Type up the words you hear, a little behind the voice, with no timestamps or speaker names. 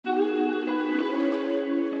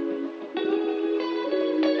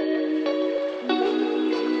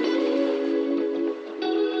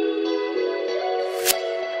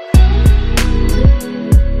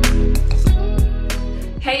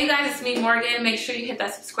me, Morgan. Make sure you hit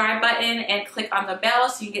that subscribe button and click on the bell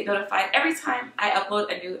so you get notified every time I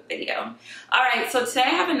upload a new video. Alright, so today I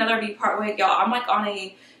have another V-part wig, y'all. I'm like on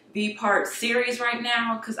a V-part series right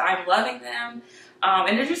now because I'm loving them.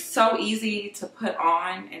 And they're just so easy to put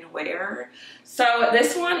on and wear. So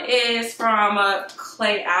this one is from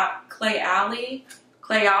Klaiyi.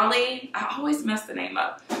 I always mess the name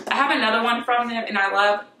up. I have another one from them and I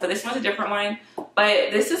love, but this one's a different one.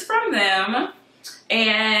 But this is from them.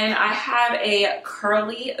 And I have a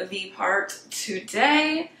curly V-part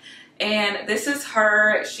today. And this is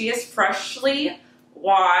her. She is freshly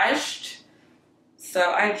washed.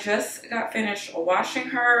 So I just got finished washing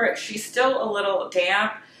her. She's still a little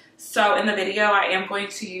damp. So in the video, I am going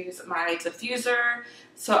to use my diffuser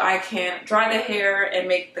so I can dry the hair and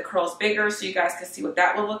make the curls bigger so you guys can see what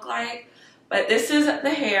that will look like. But this is the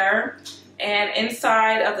hair. And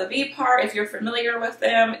inside of the V-part, if you're familiar with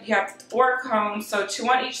them, you have 4 combs. So 2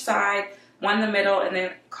 on each side, 1 in the middle, and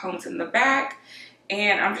then combs in the back.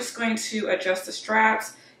 And I'm just going to adjust the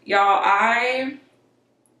straps. Y'all, I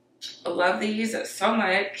love these so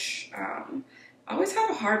much. I always have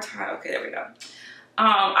a hard time. Okay, there we go.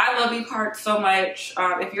 I love V-parts so much.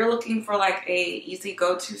 If you're looking for like a easy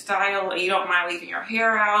go-to style and you don't mind leaving your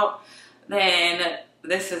hair out, then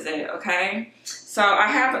this is it, okay? So I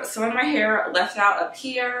have some of my hair left out up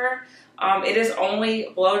here. It is only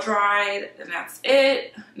blow dried and that's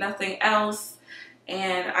it, nothing else.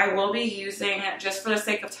 And I will be using, just for the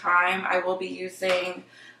sake of time, I will be using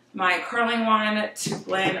my curling one to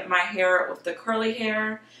blend my hair with the curly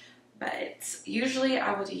hair. But usually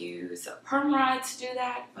I would use a perm rod to do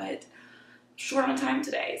that, but I'm short on time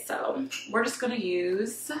today. So we're just gonna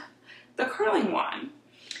use the curling one.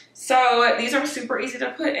 So these are super easy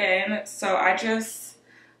to put in. So I just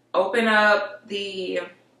open up the,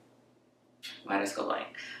 why does it go blank?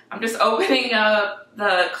 I'm just opening up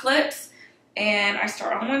the clips and I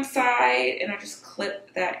start on one side and I just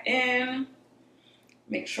clip that in.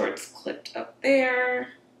 Make sure it's clipped up there.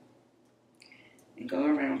 And go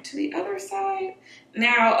around to the other side.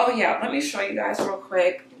 Now, oh yeah, let me show you guys real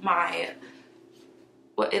quick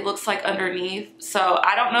what it looks like underneath. So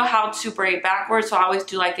I don't know how to braid backwards, so I always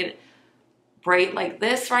do like a braid like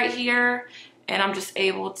this right here. And I'm just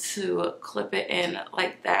able to clip it in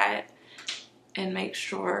like that and make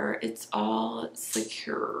sure it's all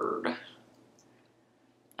secured.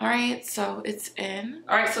 All right, so it's in.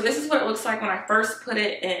 All right, so this is what it looks like when I first put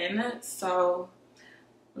it in. So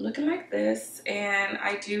we're looking like this, and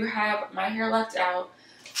I do have my hair left out.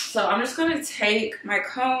 So I'm just gonna take my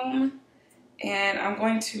comb and I'm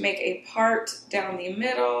going to make a part down the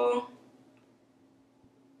middle.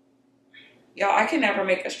 Y'all, I can never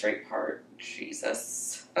make a straight part,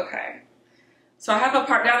 Jesus. Okay, so I have a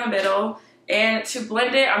part down the middle, and to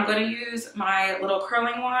blend it, I'm gonna use my little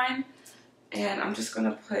curling wand. And I'm just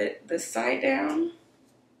gonna put this side down.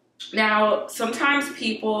 Now, sometimes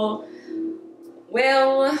people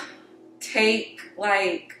will take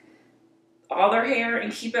like all their hair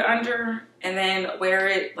and keep it under and then wear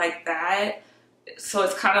it like that. So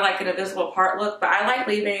it's kind of like an invisible part look, but I like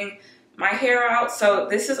leaving my hair out. So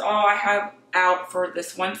this is all I have out for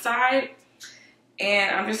this one side.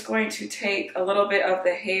 And I'm just going to take a little bit of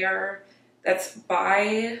the hair that's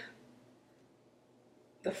by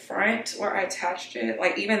the front where I attached it.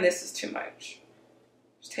 Like even this is too much.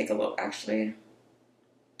 Just take a look, actually.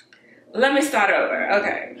 Let me start over,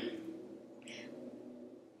 okay.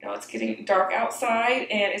 Now it's getting dark outside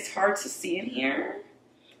and it's hard to see in here.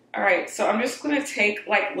 All right, so I'm just gonna take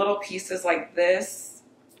like little pieces like this.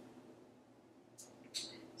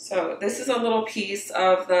 So this is a little piece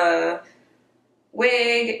of the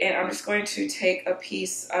wig and I'm just going to take a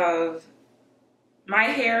piece of my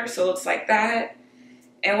hair so it looks like that.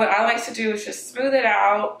 And what I like to do is just smooth it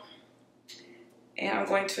out. And I'm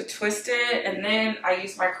going to twist it. And then I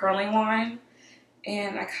use my curling wand.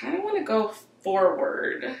 And I kind of want to go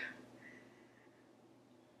forward.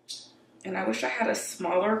 And I wish I had a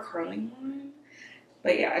smaller curling wand.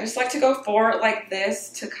 But yeah, I just like to go forward like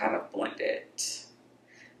this to kind of blend it.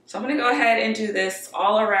 So I'm going to go ahead and do this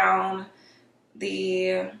all around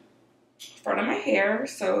the front of my hair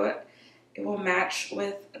so it will match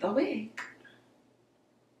with the wig.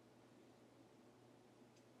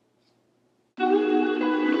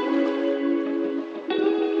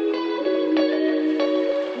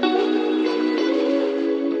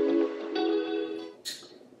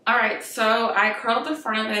 Alright, so I curled the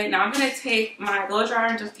front of it. Now I'm going to take my blow dryer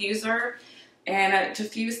and diffuser and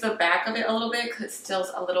diffuse the back of it a little bit because it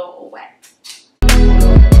still's a little wet.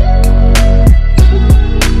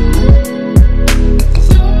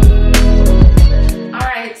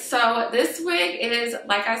 Alright, so this wig is,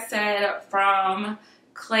 like I said, from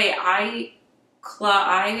Klaiyi.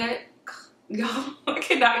 Y'all, I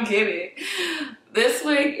cannot get it. This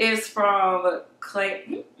wig is from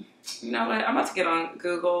Klaiyi. You know what? I'm about to get on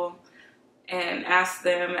Google and ask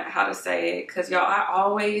them how to say it, because y'all, I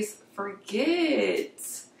always forget.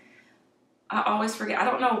 I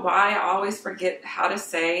don't know why I always forget how to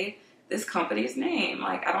say this company's name.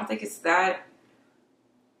 Like, I don't think it's that,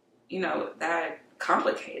 you know, that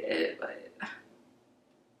complicated, but.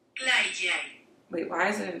 Klaiyi. Wait, why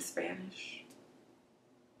is it in Spanish?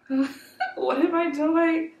 What am I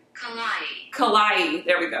doing? Klaiyi. Klaiyi.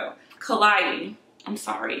 There we go. Klaiyi. I'm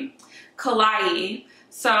sorry. Klaiyi.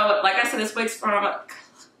 So, like I said, this wig's from.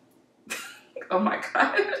 Oh my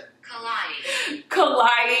god. Klaiyi.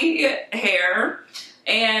 Klaiyi hair,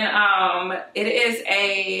 and it is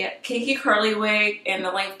a kinky curly wig in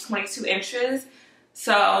the length 22 inches.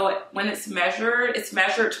 So when it's measured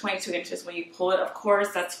 22 inches. When you pull it, of course,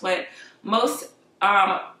 that's what most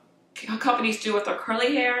companies do with their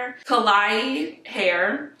curly hair. Klaiyi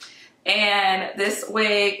hair, and this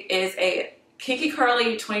wig is a kinky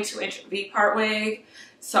curly 22-inch V-part wig.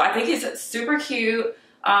 So I think it's super cute.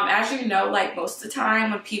 As you know, like most of the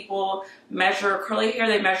time when people measure curly hair,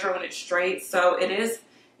 they measure when it's straight. So it is,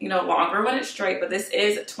 you know, longer when it's straight, but this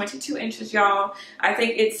is 22 inches, y'all. I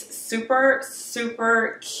think it's super,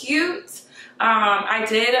 super cute. I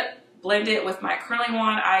did blend it with my curling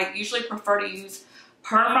wand. I usually prefer to use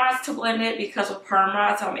perm rods to blend it, because with perm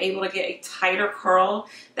rods, I'm able to get a tighter curl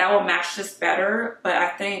that will match this better. But I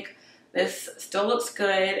think this still looks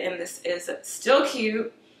good, and this is still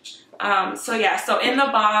cute. So yeah, so in the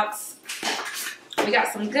box, we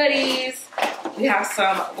got some goodies. We have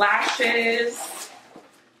some lashes.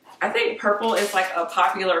 I think purple is like a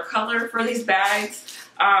popular color for these bags.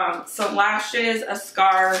 Some lashes, a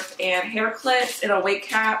scarf, and hair clips, and a wig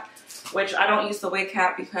cap, which I don't use the wig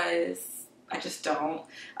cap because I just don't.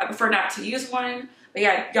 I prefer not to use one. But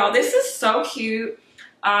yeah, y'all, this is so cute.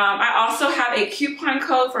 I also have a coupon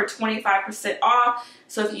code for 25% off.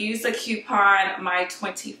 So if you use the coupon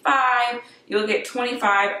MY25, you'll get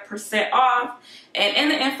 25% off. And in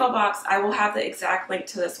the info box, I will have the exact link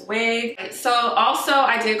to this wig. So also,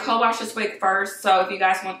 I did co-wash this wig first. So if you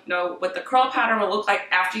guys want to know what the curl pattern will look like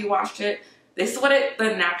after you washed it, this is what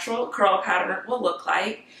the natural curl pattern will look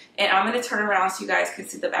like. And I'm going to turn around so you guys can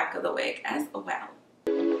see the back of the wig as well.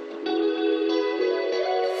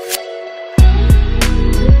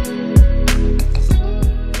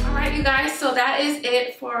 You guys, so that is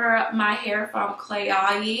it for my hair from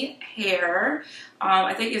Klaiyi hair.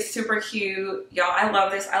 I think it's super cute, y'all. I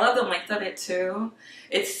love this. I love the length of it too.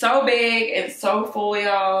 It's so big and so full,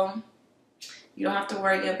 y'all. You don't have to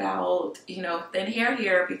worry about, you know, thin hair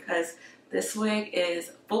here, because this wig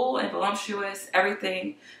is full and voluptuous,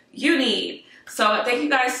 everything you need. So thank you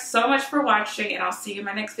guys so much for watching, and I'll see you in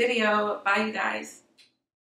my next video. Bye, you guys.